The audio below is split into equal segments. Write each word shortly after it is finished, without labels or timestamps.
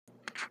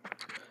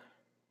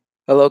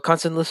Hello,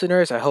 constant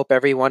listeners. I hope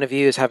every one of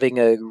you is having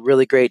a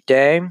really great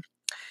day.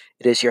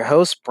 It is your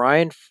host,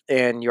 Brian,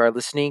 and you are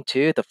listening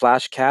to the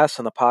Flashcast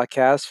on the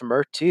podcast from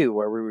Earth 2,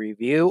 where we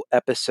review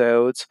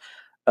episodes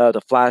of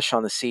The Flash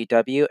on the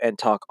CW and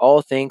talk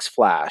all things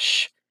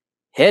Flash.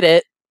 Hit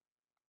it!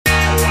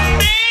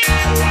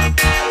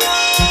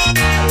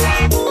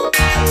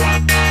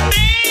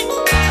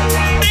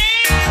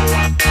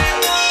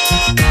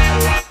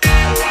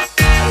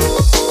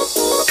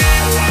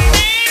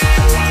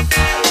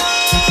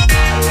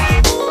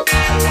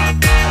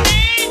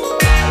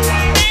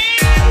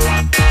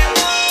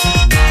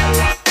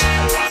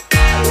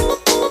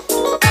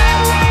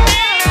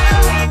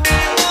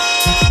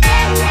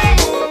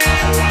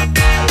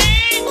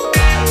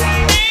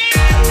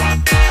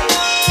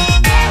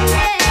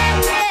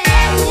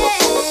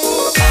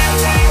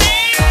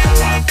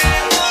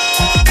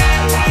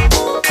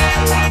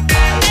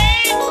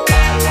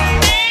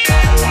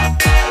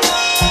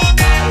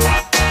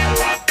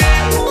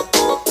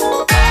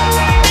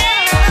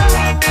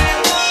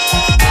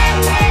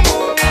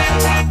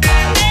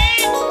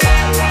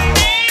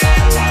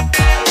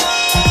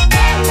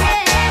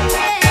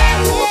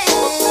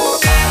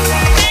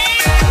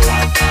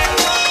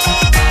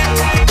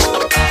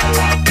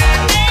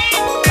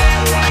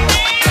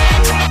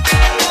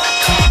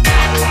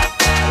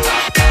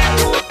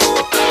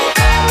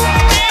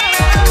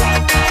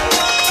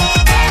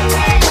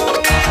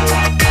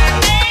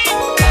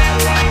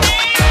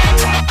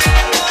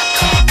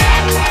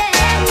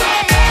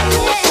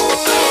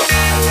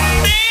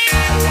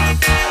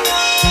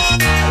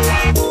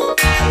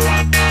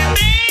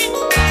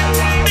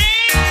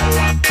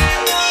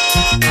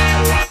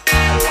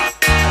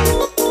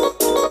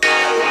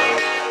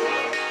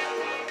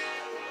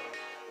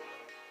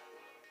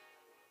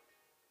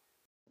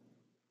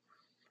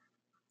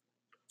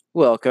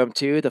 Welcome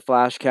to the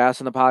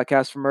Flashcast on the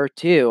podcast from Earth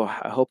 2.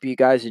 I hope you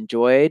guys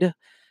enjoyed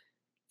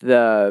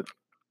the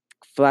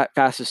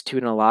fastest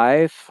tune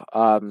alive.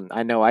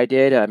 I know I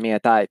did. I mean, I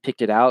thought I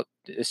picked it out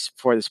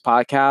for this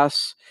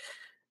podcast.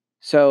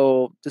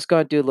 So, just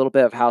going to do a little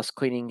bit of house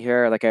cleaning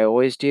here, like I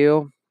always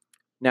do.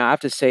 Now, I have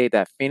to say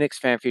that Phoenix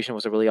Fan Fusion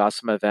was a really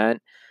awesome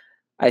event.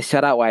 I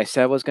set out what I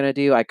said I was going to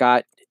do. I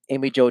got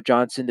Amy Jo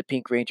Johnson, the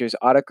Pink Ranger's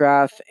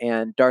autograph,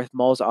 and Darth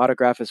Maul's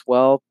autograph as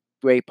well,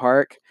 Ray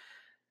Park.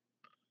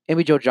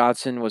 Amy Jo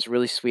Johnson was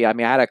really sweet. I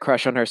mean, I had a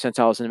crush on her since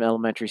I was in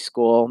elementary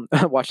school,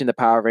 watching the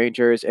Power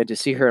Rangers, and to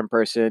see her in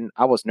person,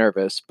 I was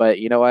nervous. But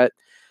you know what?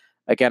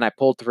 Again, I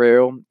pulled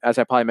through. As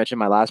I probably mentioned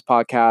in my last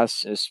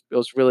podcast, it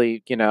was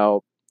really,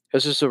 it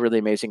was just a really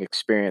amazing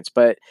experience.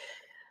 But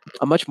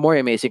a much more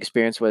amazing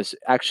experience was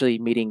actually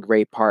meeting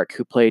Ray Park,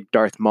 who played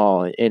Darth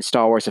Maul in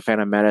Star Wars: The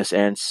Phantom Menace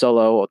and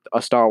Solo: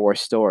 A Star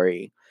Wars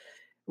Story.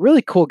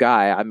 Really cool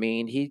guy. I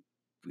mean, he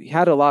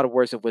had a lot of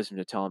words of wisdom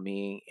to tell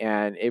me,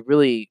 and it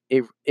really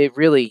it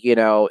really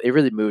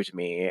moved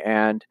me,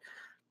 and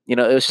it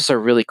was just a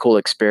really cool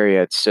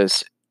experience.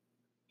 Just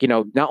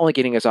not only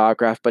getting his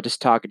autograph, but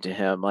just talking to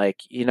him.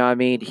 Like I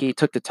mean, he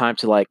took the time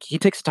to he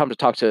takes the time to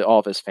talk to all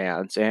of his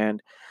fans,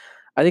 and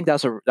I think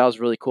that was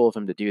really cool of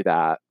him to do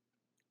that.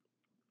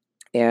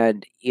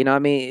 And I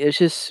mean, it's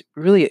just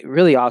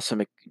really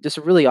awesome. Just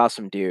a really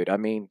awesome dude. I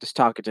mean, just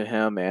talking to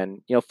him,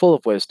 and full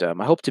of wisdom.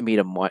 I hope to meet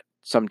him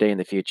someday in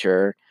the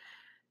future.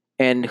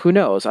 And who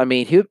knows? I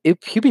mean,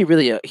 he'd be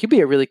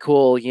a really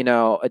cool,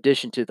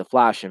 addition to the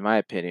Flash, in my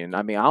opinion.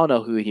 I mean, I don't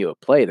know who he would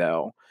play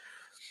though.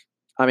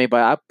 I mean,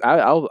 but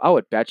I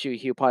would bet you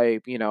he'll probably,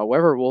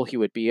 whatever role he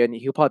would be in,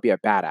 he'll probably be a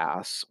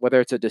badass.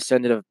 Whether it's a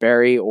descendant of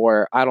Barry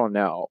or I don't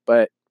know.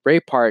 But Ray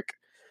Park,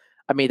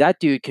 I mean, that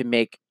dude can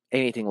make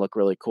anything look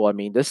really cool. I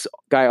mean, this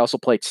guy also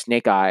played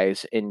Snake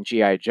Eyes in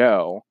GI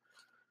Joe,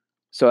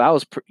 so that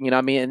was,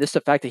 I mean, and this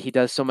the fact that he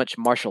does so much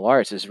martial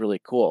arts is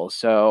really cool.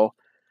 So,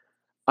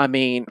 I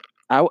mean,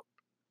 I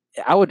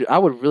I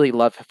would really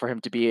love for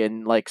him to be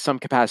in like some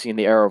capacity in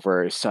the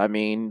Arrowverse. I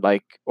mean,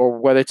 like, or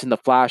whether it's in the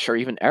Flash or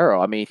even Arrow.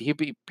 I mean, he'd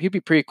be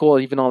pretty cool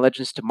even on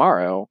Legends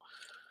Tomorrow.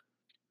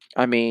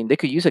 I mean, they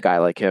could use a guy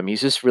like him. He's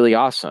just really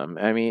awesome.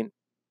 I mean,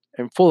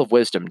 and full of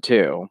wisdom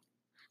too.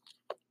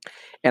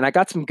 And I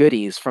got some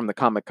goodies from the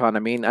Comic Con. I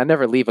mean, I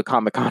never leave a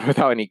Comic Con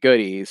without any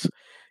goodies.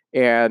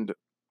 And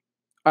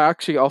I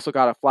actually also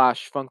got a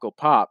Flash Funko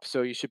Pop,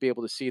 so you should be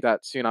able to see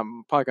that soon.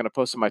 I'm probably going to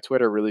post on my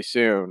Twitter really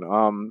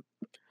soon.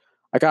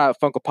 I got a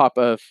Funko Pop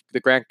of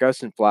the Grant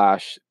Gustin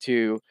Flash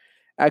to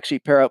actually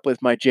pair up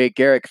with my Jay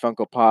Garrick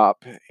Funko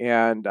Pop,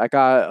 and I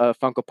got a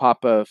Funko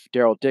Pop of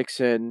Daryl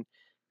Dixon.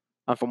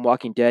 From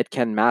Walking Dead,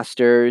 Ken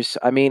Masters.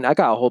 I mean, I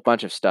got a whole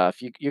bunch of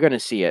stuff. You're going to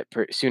see it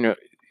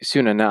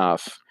soon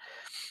enough.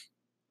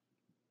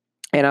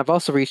 And I've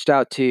also reached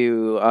out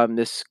to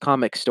this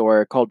comic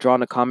store called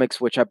Drawn to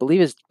Comics, which I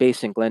believe is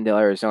based in Glendale,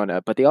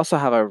 Arizona. But they also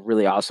have a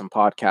really awesome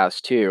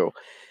podcast too.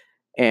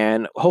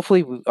 And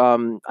hopefully,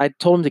 I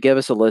told him to give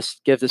this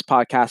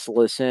podcast a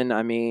listen.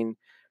 I mean,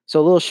 so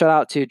a little shout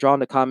out to Drawn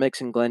to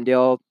Comics in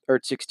Glendale,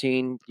 Earth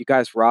 16. You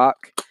guys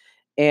rock.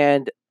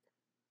 And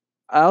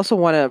I also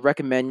want to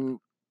recommend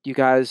you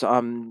guys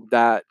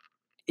that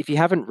if you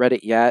haven't read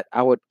it yet,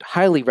 I would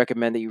highly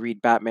recommend that you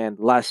read Batman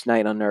Last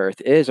Night on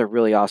Earth. It is a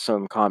really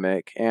awesome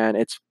comic, and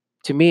it's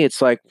to me,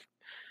 it's like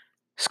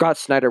Scott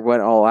Snyder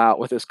went all out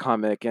with this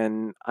comic,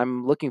 and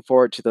I'm looking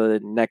forward to the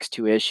next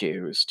two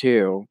issues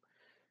too,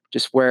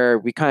 just where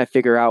we kind of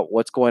figure out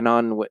what's going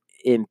on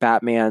in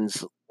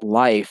Batman's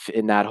life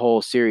in that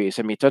whole series.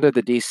 I mean, it's under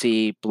the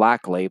DC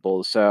Black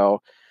label,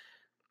 so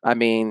I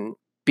mean,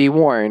 be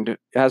warned,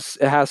 it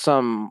has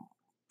some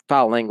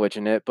foul language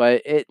in it,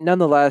 but it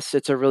nonetheless,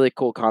 it's a really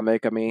cool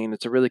comic. I mean,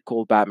 it's a really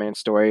cool Batman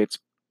story. It's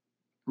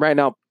right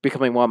now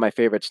becoming one of my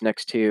favorites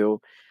next to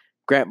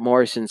Grant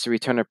Morrison's The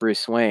Return of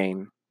Bruce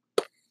Wayne.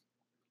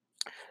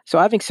 So,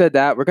 having said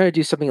that, we're going to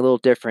do something a little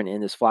different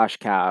in this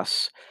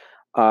Flashcast.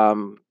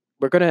 Um,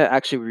 we're going to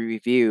actually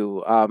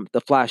review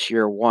the Flash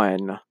Year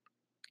One,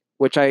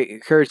 which I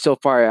heard so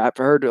far. I've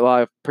heard a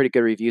lot of pretty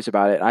good reviews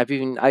about it. I've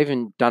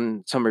even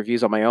done some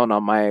reviews on my own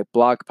on my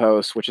blog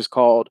post, which is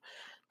called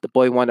 "The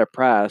Boy Wonder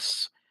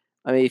Press."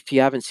 I mean, if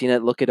you haven't seen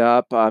it, look it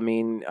up. I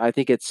mean, I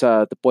think it's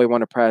the Boy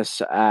Wonder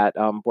Press at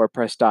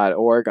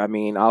WordPress.org. I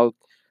mean, I'll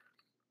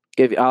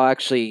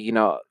actually,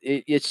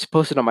 it's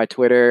posted on my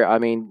Twitter. I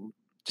mean,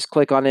 just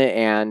click on it,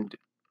 and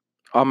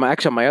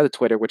actually on my other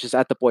Twitter, which is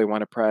at the Boy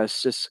Wonder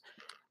Press. Just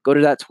go to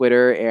that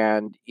Twitter,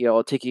 and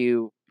it'll take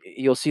you.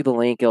 You'll see the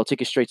link. It'll take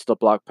you straight to the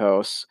blog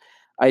post.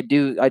 I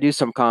do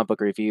some comic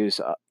book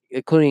reviews,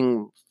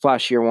 including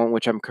Flash Year One,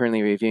 which I'm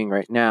currently reviewing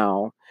right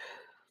now.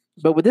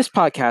 But with this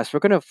podcast,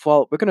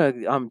 we're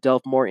gonna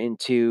delve more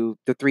into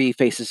the three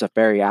faces of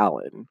Barry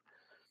Allen.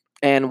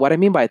 And what I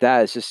mean by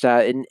that is just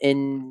that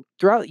in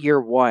throughout year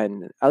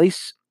one, at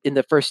least in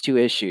the first two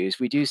issues,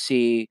 we do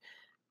see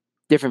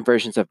different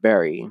versions of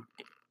Barry.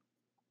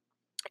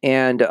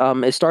 And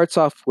it starts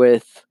off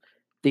with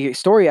the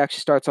story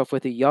actually starts off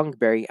with a young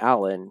Barry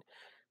Allen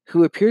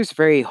who appears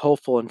very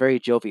hopeful and very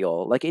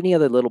jovial, like any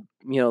other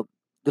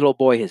little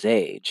boy his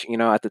age,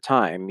 at the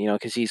time,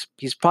 because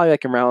he's probably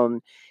like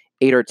around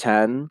 8 or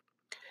 10.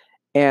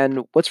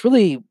 And what's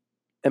really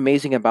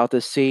amazing about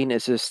this scene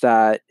is just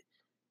that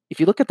if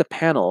you look at the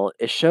panel,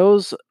 it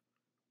shows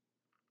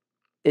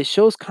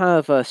kind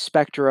of a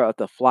spectra of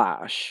the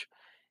Flash,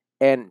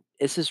 and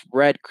it's this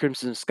red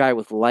crimson sky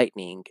with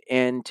lightning.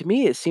 And to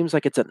me, it seems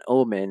like it's an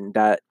omen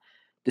that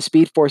the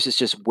Speed Force is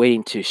just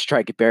waiting to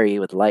strike Barry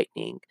with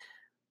lightning,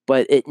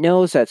 but it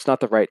knows that it's not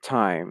the right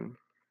time.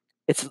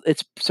 It's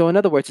so in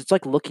other words, it's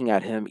like looking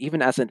at him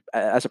even as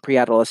a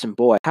pre-adolescent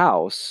boy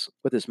house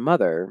with his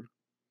mother,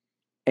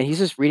 and he's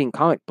just reading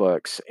comic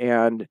books,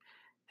 and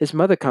his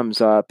mother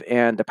comes up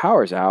and the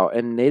power's out,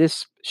 and they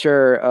just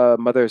share a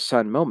mother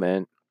son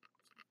moment.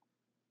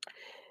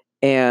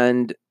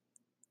 And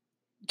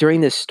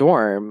during this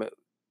storm,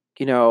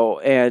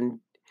 and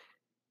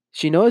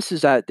she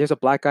notices that there's a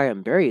black guy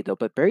on Barry though,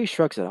 but Barry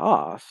shrugs it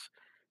off,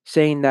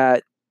 saying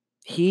that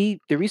the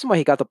reason why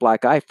he got the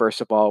black eye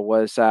first of all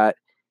was that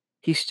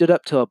he stood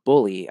up to a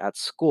bully at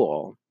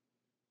school,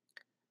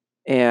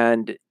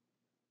 and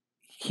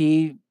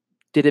he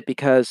did it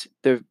because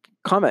the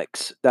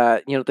comics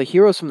that the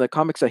heroes from the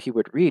comics that he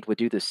would read would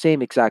do the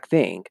same exact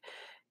thing.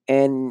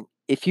 And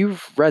if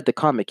you've read the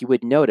comic, you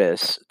would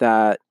notice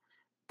that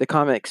the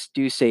comics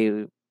do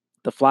say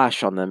the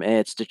Flash on them, and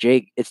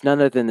it's none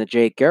other than the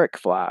Jay Garrick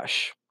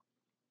Flash.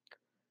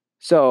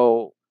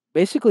 So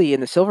basically, in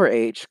the Silver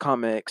Age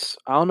comics,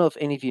 I don't know if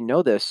any of you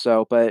know this,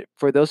 but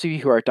for those of you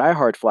who are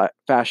diehard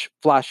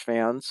Flash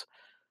fans,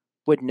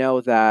 would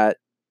know that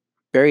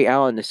Barry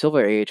Allen, the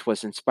Silver Age,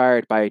 was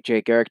inspired by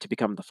Jay Garrick to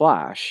become the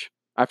Flash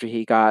after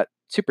he got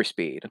super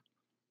speed,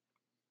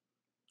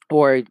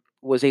 or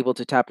was able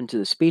to tap into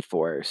the Speed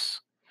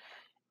Force.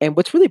 And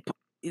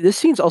this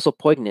scene's also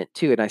poignant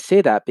too, and I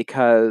say that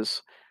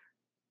because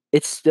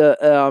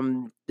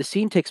the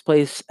scene takes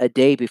place a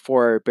day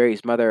before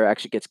Barry's mother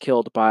actually gets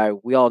killed by,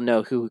 we all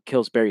know who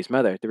kills Barry's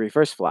mother, the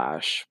Reverse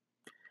Flash,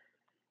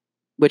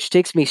 which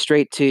actually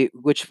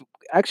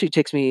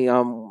takes me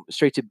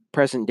straight to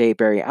present day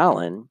Barry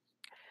Allen,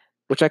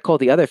 which I call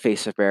the other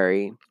face of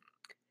Barry.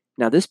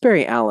 Now, this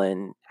Barry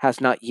Allen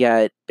has not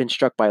yet been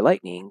struck by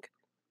lightning.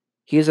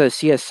 He is a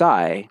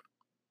CSI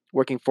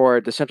working for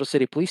the Central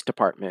City Police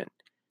Department.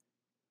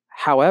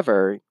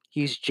 However,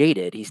 he's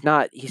jaded. He's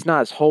not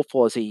as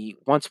hopeful as he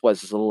once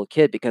was as a little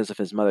kid because of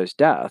his mother's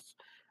death.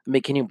 I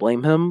mean, can you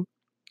blame him?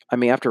 I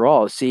mean, after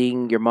all,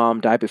 seeing your mom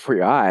die before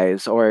your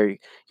eyes or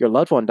your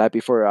loved one die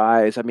before your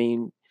eyes, I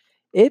mean,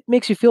 it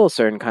makes you feel a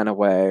certain kind of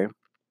way.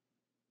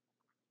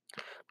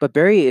 But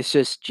Barry is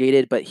just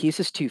jaded, but he's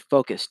just too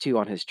focused too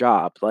on his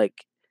job,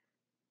 like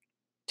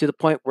to the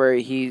point where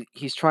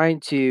he's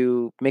trying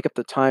to make up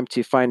the time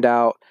to find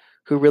out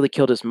who really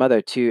killed his mother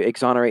to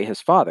exonerate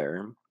his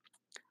father.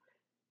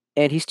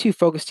 And he's too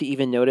focused to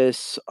even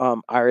notice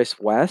Iris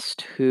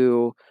West,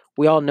 who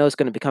we all know is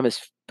going to become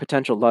his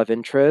potential love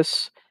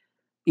interest.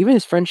 Even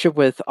his friendship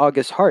with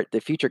August Hart,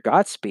 the future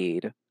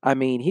Godspeed. I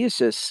mean, he is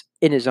just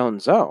in his own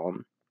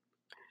zone.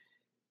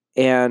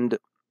 And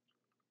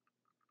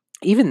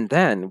even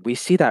then, we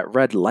see that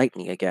red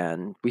lightning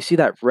again. We see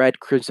that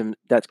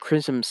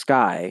crimson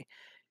sky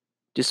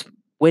just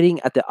waiting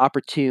at the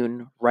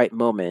opportune right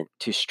moment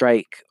to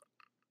strike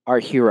our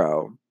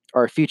hero,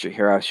 our future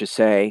hero, I should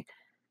say,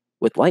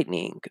 with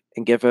lightning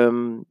and give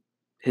him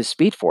his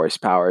Speed Force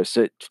powers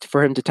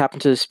for him to tap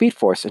into the Speed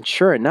Force. And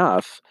sure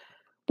enough,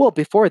 well,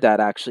 before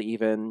that, actually,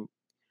 even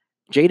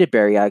Jaded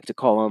Barry, I like to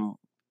call him,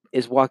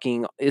 is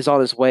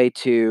on his way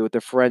to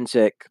the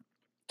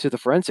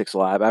forensics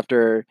lab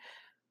after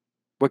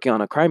working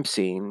on a crime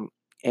scene,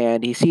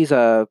 and he sees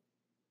a.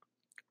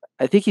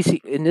 I think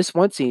in this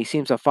one scene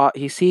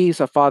he sees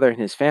a father and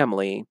his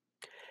family,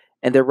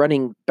 and they're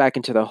running back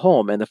into the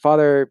home, and the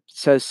father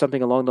says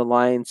something along the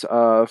lines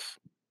of,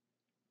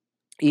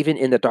 "Even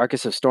in the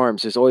darkest of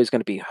storms, there's always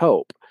going to be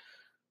hope,"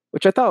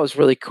 which I thought was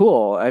really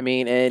cool. I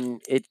mean,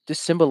 and it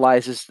just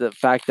symbolizes the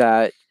fact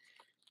that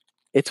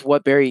it's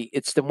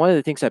the one of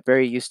the things that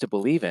Barry used to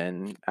believe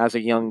in as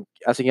a young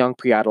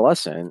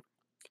pre-adolescent.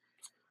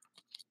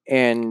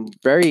 And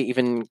Barry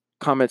even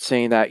comments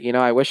saying that,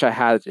 I wish I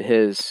had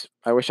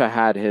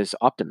his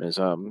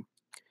optimism.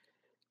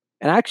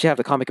 And I actually have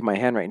the comic in my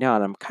hand right now,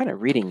 and I'm kind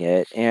of reading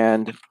it.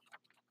 And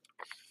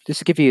just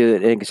to give you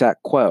an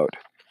exact quote,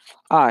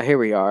 here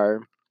we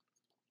are.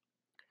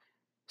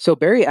 So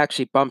Barry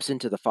actually bumps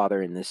into the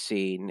father in this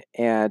scene,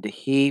 and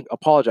he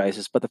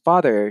apologizes, but the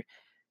father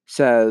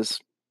says,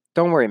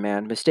 "Don't worry,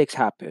 man. Mistakes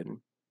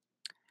happen."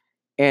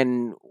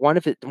 And one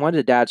of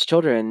the dad's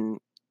children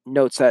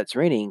notes that it's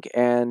raining,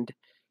 and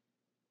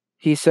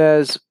he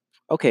says,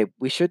 "Okay,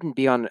 we shouldn't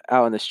be on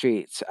out in the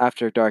streets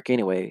after dark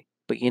anyway.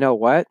 But you know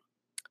what?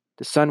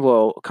 The sun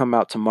will come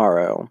out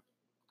tomorrow."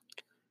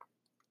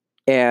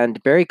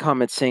 And Barry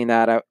comments saying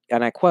that,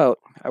 and I quote,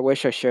 "I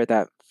wish I shared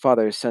that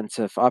father's sense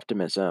of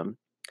optimism.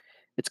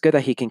 It's good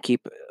that he can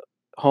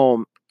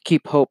home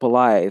keep hope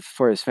alive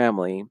for his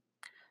family.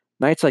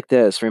 Nights like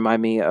this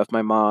remind me of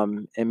my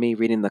mom and me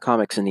reading the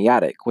comics in the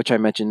attic," which I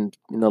mentioned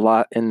in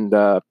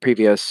the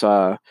previous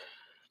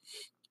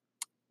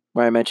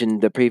when I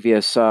mentioned the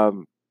previous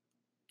when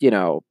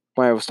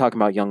I was talking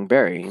about young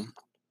Barry.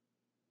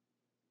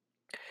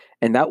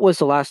 And that was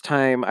the last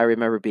time I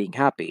remember being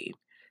happy.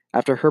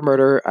 After her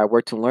murder, I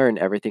worked to learn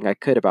everything I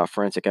could about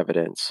forensic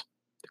evidence.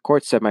 The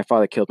court said my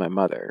father killed my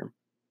mother.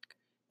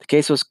 The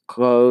case was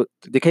closed.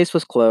 The case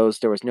was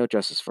closed. There was no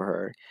justice for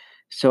her.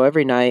 So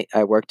every night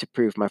I worked to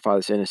prove my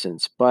father's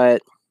innocence.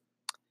 But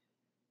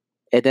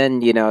and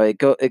then it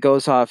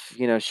goes off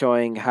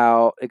showing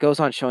how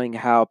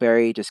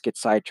Barry just gets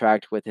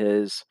sidetracked with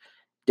his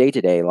day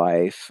to day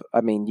life.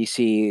 I mean, you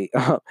see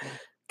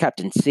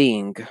Captain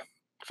Singh.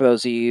 For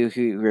those of you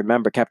who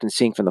remember Captain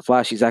Singh from The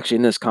Flash, he's actually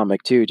in this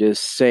comic too,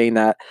 just saying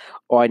that,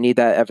 "Oh, I need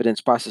that evidence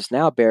processed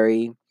now,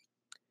 Barry."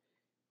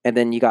 And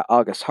then you got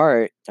August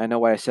Hart. I know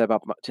what I said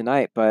about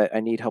tonight, but I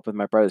need help with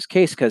my brother's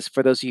case because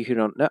for those of you who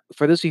don't know,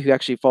 for those of you who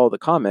actually follow the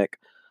comic,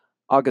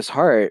 August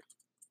Hart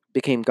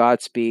became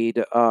Godspeed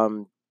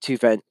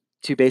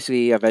to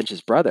basically avenge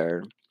his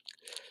brother,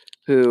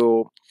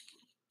 who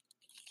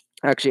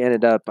actually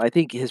ended up. I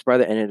think his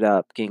brother ended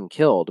up getting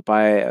killed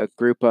by a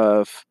group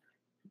of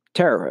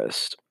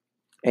terrorists,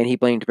 and he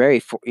blamed Barry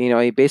for.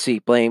 He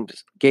basically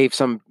gave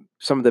some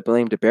of the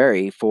blame to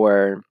Barry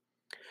for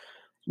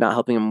not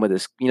helping him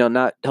with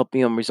not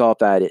helping him resolve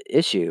that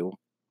issue.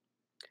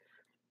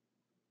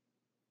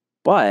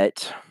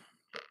 But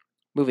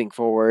moving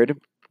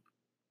forward,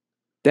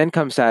 then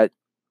comes that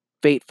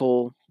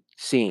fateful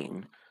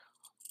scene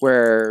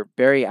where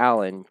Barry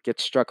Allen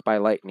gets struck by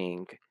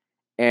lightning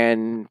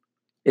and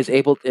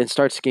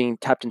starts getting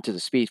tapped into the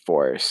Speed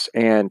Force.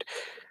 And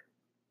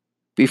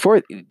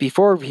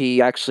before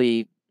he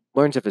actually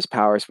learns of his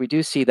powers, we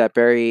do see that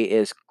Barry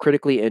is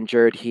critically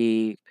injured.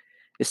 He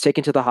is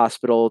taken to the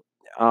hospital.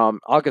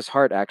 August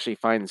Hart actually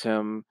finds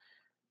him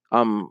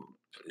um,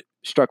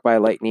 struck by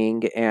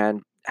lightning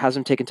and has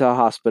him taken to the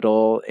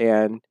hospital.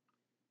 And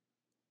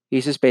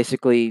he's just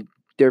basically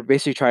they're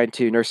basically trying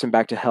to nurse him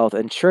back to health.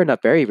 And sure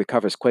enough, Barry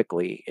recovers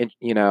quickly. And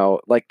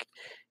like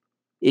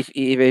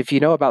if you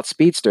know about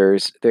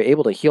speedsters, they're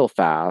able to heal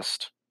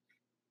fast.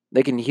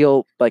 They can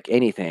heal like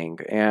anything.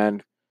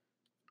 And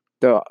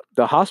the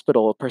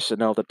hospital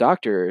personnel, the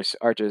doctors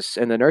are just,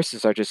 and the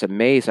nurses are just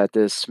amazed at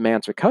this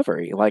man's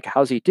recovery. Like,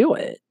 how's he do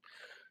it?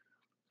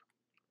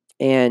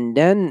 And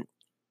then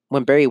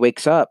when Barry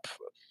wakes up,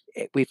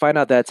 we find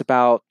out that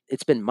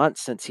it's been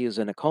months since he was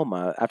in a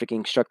coma after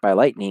getting struck by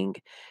lightning,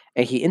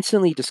 and he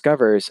instantly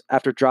discovers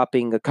after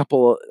dropping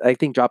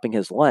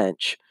his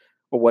lunch,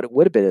 or what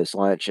would have been his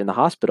lunch in the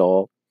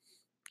hospital,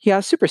 he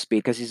has super speed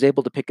because he's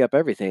able to pick up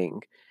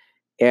everything.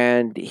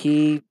 And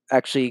he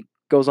actually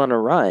goes on a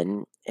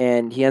run,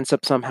 and he ends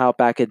up somehow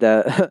back at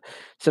the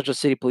Central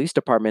City Police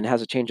Department,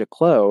 has a change of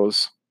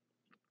clothes.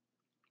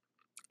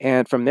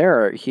 And from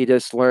there, he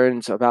just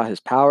learns about his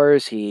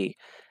powers. He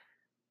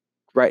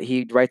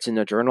writes in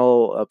a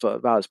journal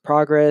about his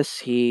progress.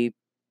 He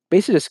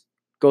basically just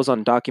goes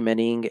on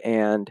documenting,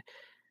 and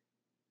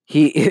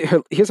he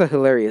here's one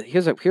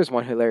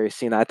hilarious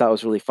scene that I thought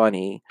was really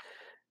funny.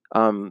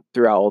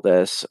 Throughout all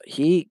this,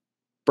 he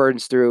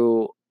burns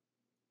through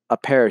a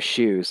pair of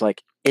shoes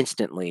like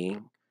instantly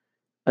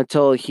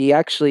until he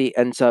actually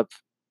ends up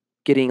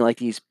getting like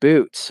these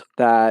boots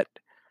that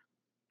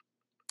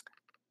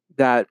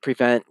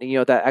prevent,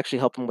 that actually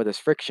help him with his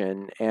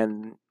friction.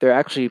 And they're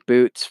actually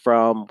boots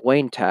from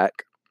Wayne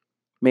Tech,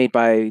 made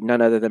by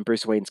none other than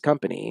Bruce Wayne's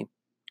company,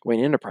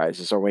 Wayne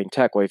Enterprises or Wayne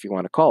Tech, whatever you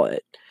want to call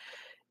it.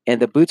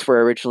 And the boots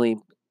were originally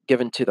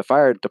given to the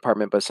fire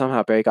department, but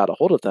somehow Barry got a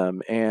hold of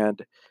them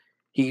and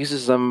he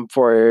uses them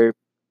for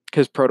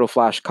his Proto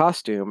Flash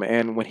costume.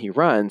 And when he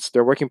runs,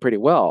 they're working pretty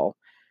well.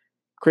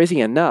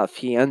 Crazy enough,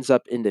 he ends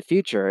up in the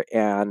future,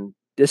 and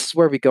this is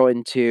where we go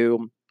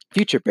into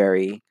Future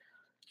Barry,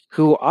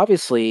 who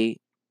obviously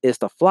is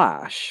the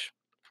Flash.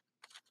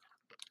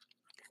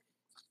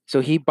 So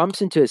he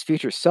bumps into his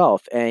future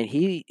self, and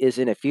he is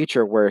in a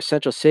future where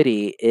Central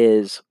City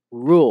is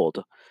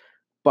ruled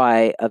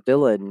by a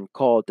villain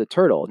called the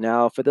Turtle.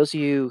 Now, for those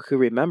of you who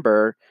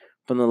remember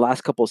from the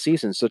last couple of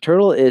seasons, the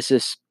Turtle is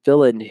this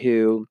villain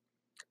who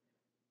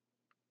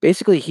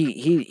basically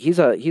he's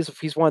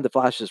one of the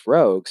Flash's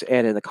rogues,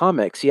 and in the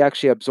comics, he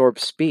actually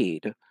absorbs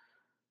speed.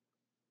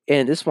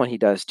 And this one he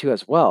does too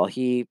as well.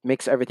 He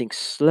makes everything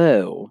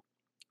slow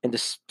and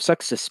just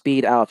sucks the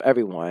speed out of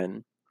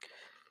everyone.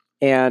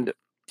 And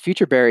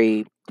Future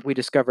Barry, we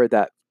discovered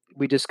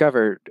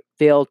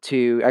failed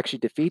to actually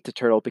defeat the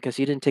turtle because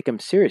he didn't take him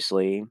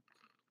seriously.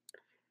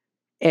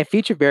 And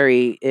Future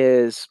Barry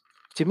is,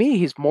 to me,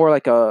 he's more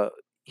like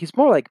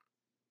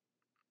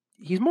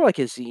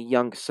his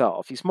young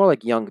self. He's more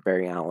like young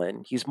Barry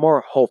Allen. He's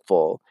more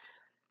hopeful.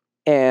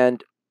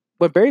 And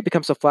when Barry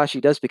becomes a Flash, he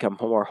does become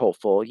more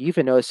hopeful. You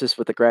even notice this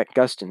with the Grant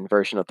Gustin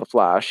version of the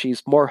Flash.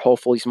 He's more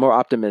hopeful. He's more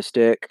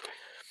optimistic.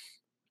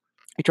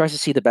 He tries to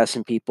see the best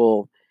in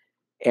people,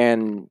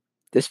 and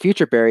this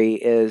Future Barry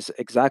is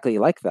exactly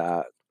like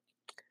that.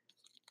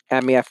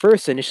 I mean, at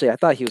first, initially, I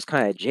thought he was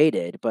kind of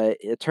jaded, but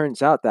it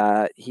turns out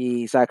that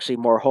he's actually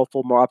more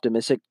hopeful, more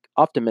optimistic,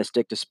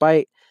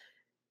 despite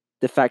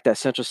the fact that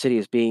Central City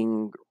is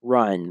being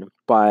run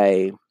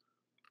by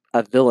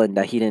a villain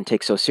that he didn't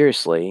take so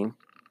seriously.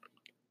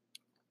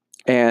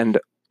 And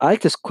I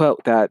like this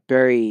quote that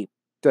the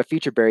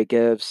future Barry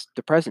gives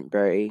the present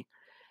Barry.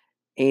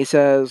 And he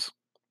says,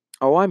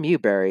 "Oh, I'm you,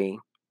 Barry.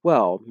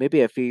 Well,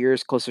 maybe a few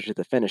years closer to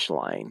the finish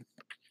line."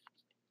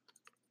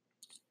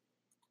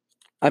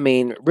 I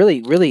mean,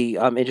 really, really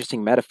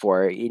interesting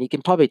metaphor. And you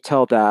can probably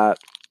tell that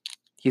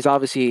he's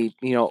obviously,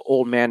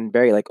 old man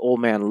Barry, like old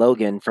man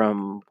Logan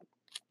from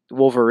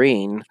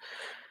Wolverine,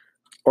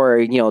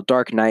 or,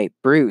 Dark Knight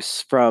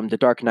Bruce from The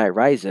Dark Knight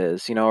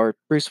Rises, or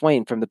Bruce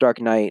Wayne from The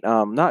Dark Knight,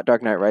 not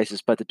Dark Knight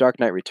Rises, but The Dark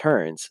Knight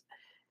Returns.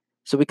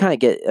 So we kind of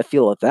get a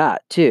feel of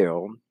that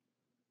too.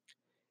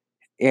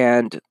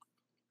 And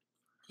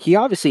he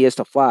obviously is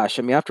the Flash.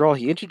 I mean, after all,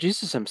 he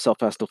introduces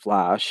himself as the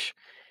Flash.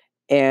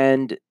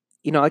 And,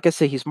 like I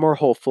say, he's more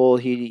hopeful.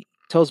 He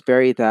tells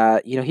Barry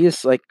that, he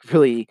just like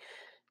really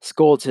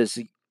scolds his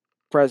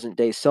present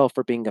day self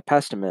for being a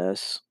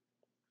pessimist.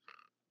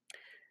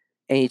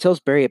 And he tells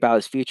Barry about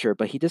his future,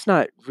 but he does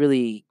not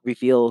really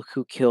reveal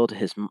who killed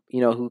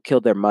who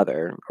killed their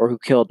mother or who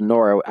killed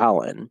Nora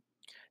Allen,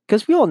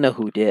 because we all know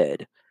who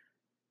did.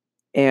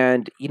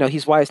 And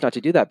he's wise not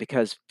to do that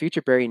because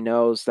Future Barry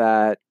knows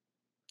that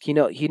he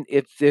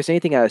if there's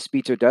anything that a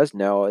speedster does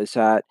know is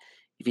that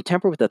if you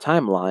tamper with the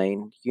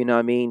timeline,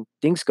 I mean,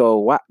 things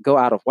go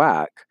out of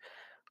whack.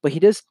 But he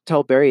does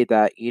tell Barry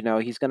that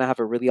he's gonna have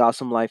a really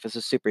awesome life as a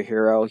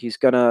superhero.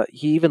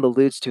 He even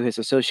alludes to his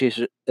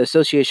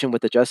association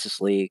with the Justice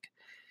League,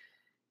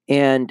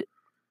 and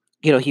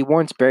he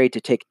warns Barry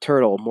to take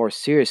Turtle more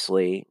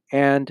seriously.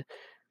 And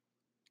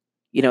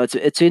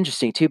it's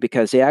interesting too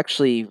because they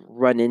actually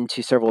run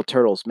into several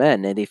Turtle's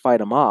men and they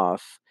fight him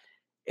off.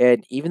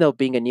 And even though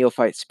being a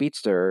neophyte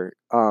speedster,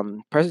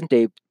 present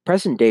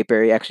day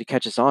Barry actually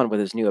catches on with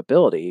his new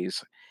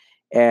abilities,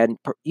 and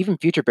even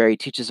Future Barry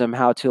teaches him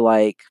how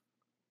to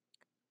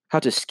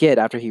skid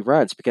after he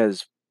runs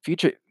because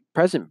future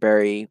present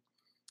Barry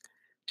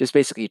just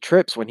basically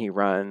trips when he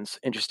runs.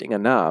 Interesting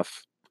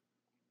enough.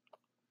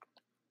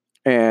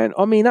 And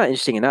I mean, not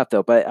interesting enough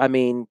though, but I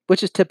mean,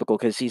 which is typical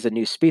because he's a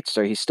new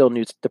speedster. He's still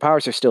new. The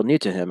powers are still new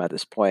to him at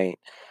this point.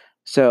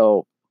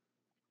 So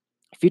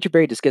Future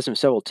Barry just gives him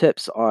several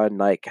tips on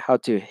like how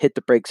to hit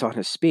the brakes on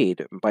his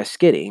speed by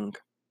skidding.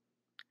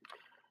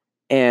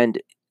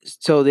 And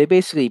so they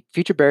basically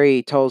Future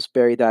Barry tells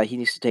Barry that he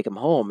needs to take him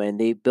home, and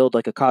they build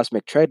like a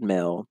cosmic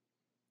treadmill.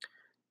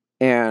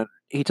 And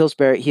he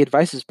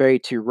advises Barry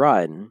to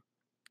run,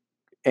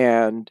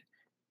 and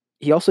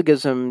he also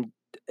gives him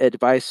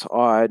advice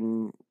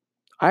on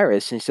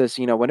Iris. And he says,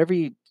 whenever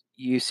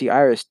you see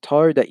Iris, tell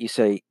her that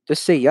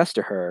just say yes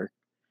to her.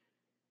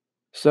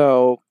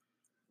 So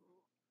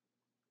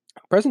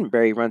President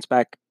Barry runs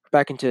back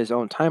into his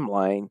own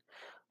timeline,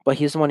 but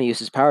he doesn't want to use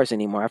his powers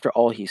anymore after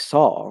all he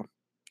saw.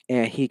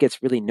 And he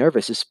gets really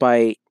nervous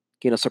despite,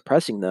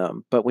 suppressing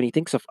them. But when he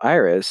thinks of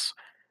Iris,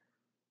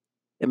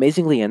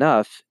 amazingly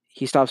enough,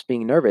 he stops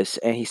being nervous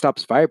and he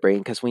stops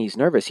vibrating because when he's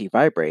nervous, he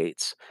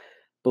vibrates.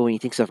 But when he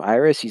thinks of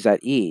Iris, he's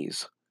at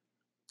ease.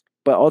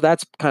 But all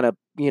that's kind of,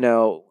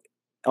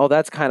 all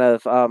that's kind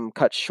of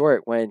cut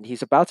short when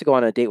he's about to go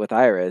on a date with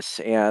Iris,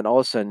 and all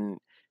of a sudden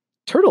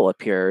Turtle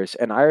appears,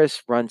 and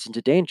Iris runs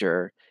into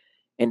danger,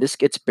 and this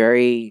gets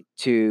Barry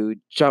to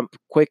jump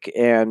quick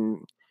and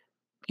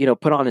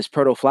put on his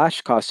Proto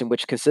Flash costume,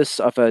 which consists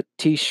of a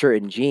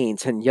t-shirt and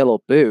jeans and yellow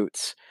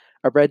boots,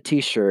 a red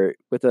t-shirt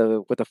with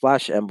a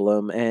Flash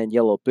emblem and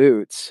yellow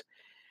boots,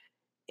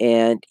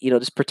 and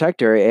just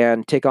protect her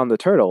and take on the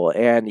turtle.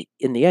 And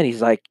in the end, he's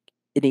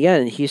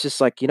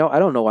just like, I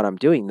don't know what I'm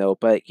doing though,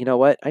 but you know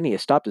what? I need to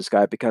stop this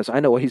guy because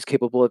I know what he's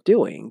capable of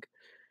doing.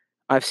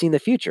 I've seen the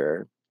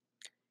future.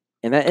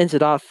 And that ends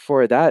it off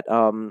for that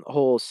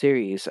whole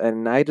series.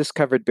 And I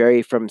discovered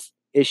Barry from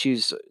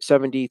issues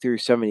 70 through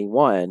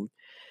 71,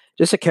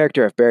 just a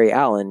character of Barry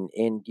Allen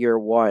in year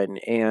one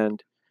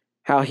and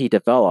how he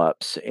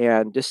develops,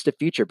 and just the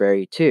future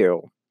Barry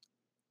too.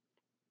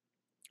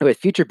 With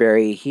future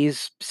Barry,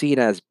 he's seen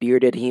as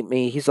bearded.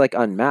 He's like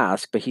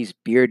unmasked, but he's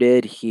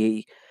bearded.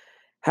 He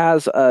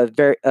has a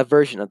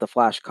version of the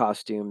Flash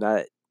costume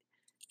that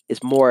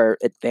is more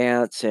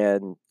advanced,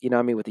 and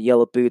with the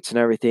yellow boots and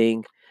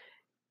everything.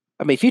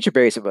 I mean, Future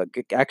Barry's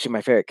actually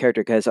my favorite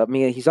character because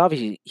he's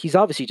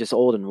obviously just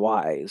old and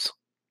wise,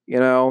 you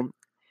know,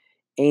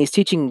 and he's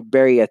teaching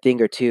Barry a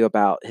thing or two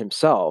about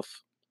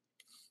himself.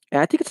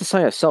 And I think it's a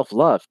sign of self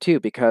love too,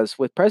 because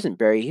with present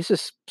Barry, he's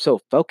just so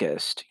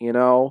focused,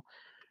 I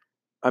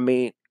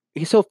mean,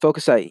 he's so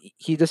focused that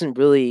he doesn't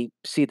really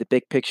see the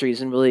big picture. He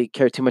doesn't really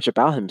care too much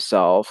about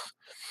himself.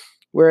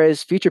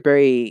 Whereas Future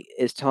Barry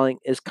is kind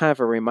of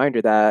a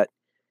reminder that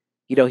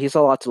he's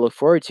a lot to look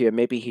forward to, and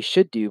maybe he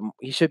should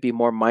be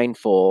more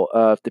mindful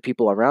of the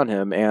people around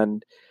him,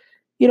 and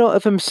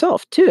of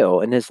himself too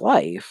in his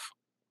life.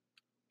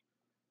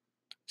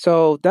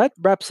 So that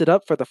wraps it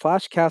up for the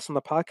Flashcast on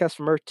the podcast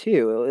from Earth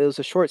 2. It was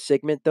a short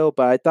segment though,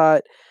 but I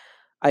thought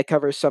I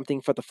cover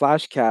something for the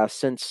Flashcast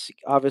since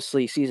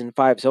obviously season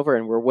 5's over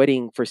and we're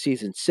waiting for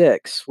season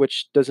 6,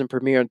 which doesn't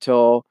premiere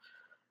until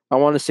I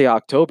want to say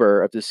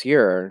October of this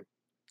year.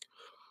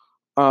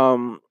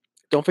 Um,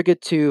 don't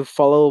forget to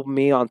follow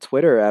me on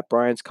Twitter at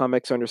Brian's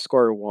Comics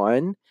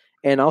 _1,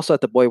 and also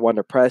at the Boy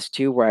Wonder Press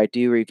too, where I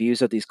do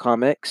reviews of these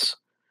comics.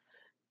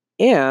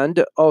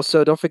 And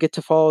also don't forget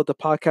to follow the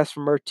podcast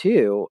from Earth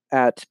 2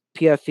 at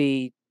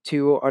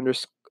PFE2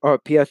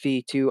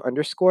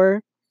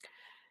 underscore.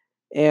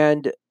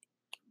 And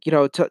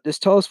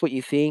just tell us what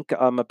you think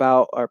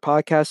about our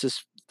podcast.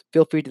 Just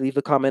feel free to leave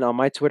a comment on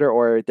my Twitter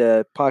or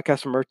the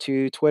podcast from Earth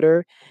 2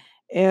 Twitter,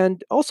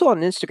 and also on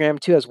Instagram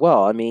too as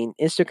well. I mean,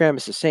 Instagram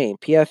is the same,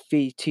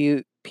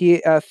 PFE2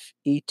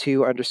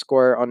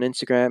 underscore on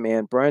Instagram,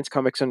 and Brian's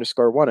Comics _1 on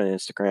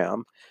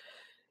Instagram.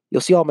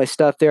 You'll see all my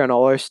stuff there and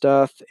all our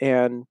stuff,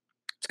 and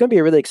it's going to be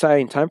a really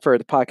exciting time for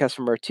the podcast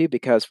from Earth 2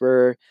 because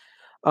we're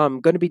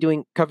going to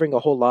be covering a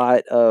whole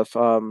lot of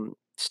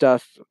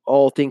stuff,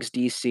 all things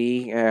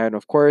DC, and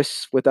of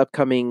course, with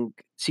upcoming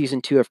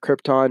season 2 of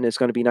Krypton, it's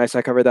going to be nice.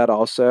 I cover that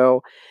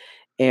also,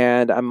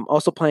 and I'm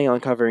also planning on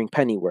covering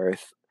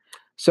Pennyworth.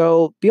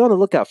 So be on the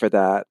lookout for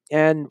that.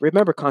 And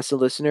remember, constant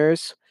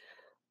listeners,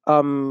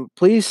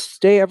 please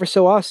stay ever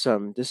so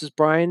awesome. This is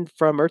Brian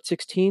from Earth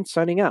 16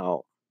 signing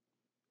out.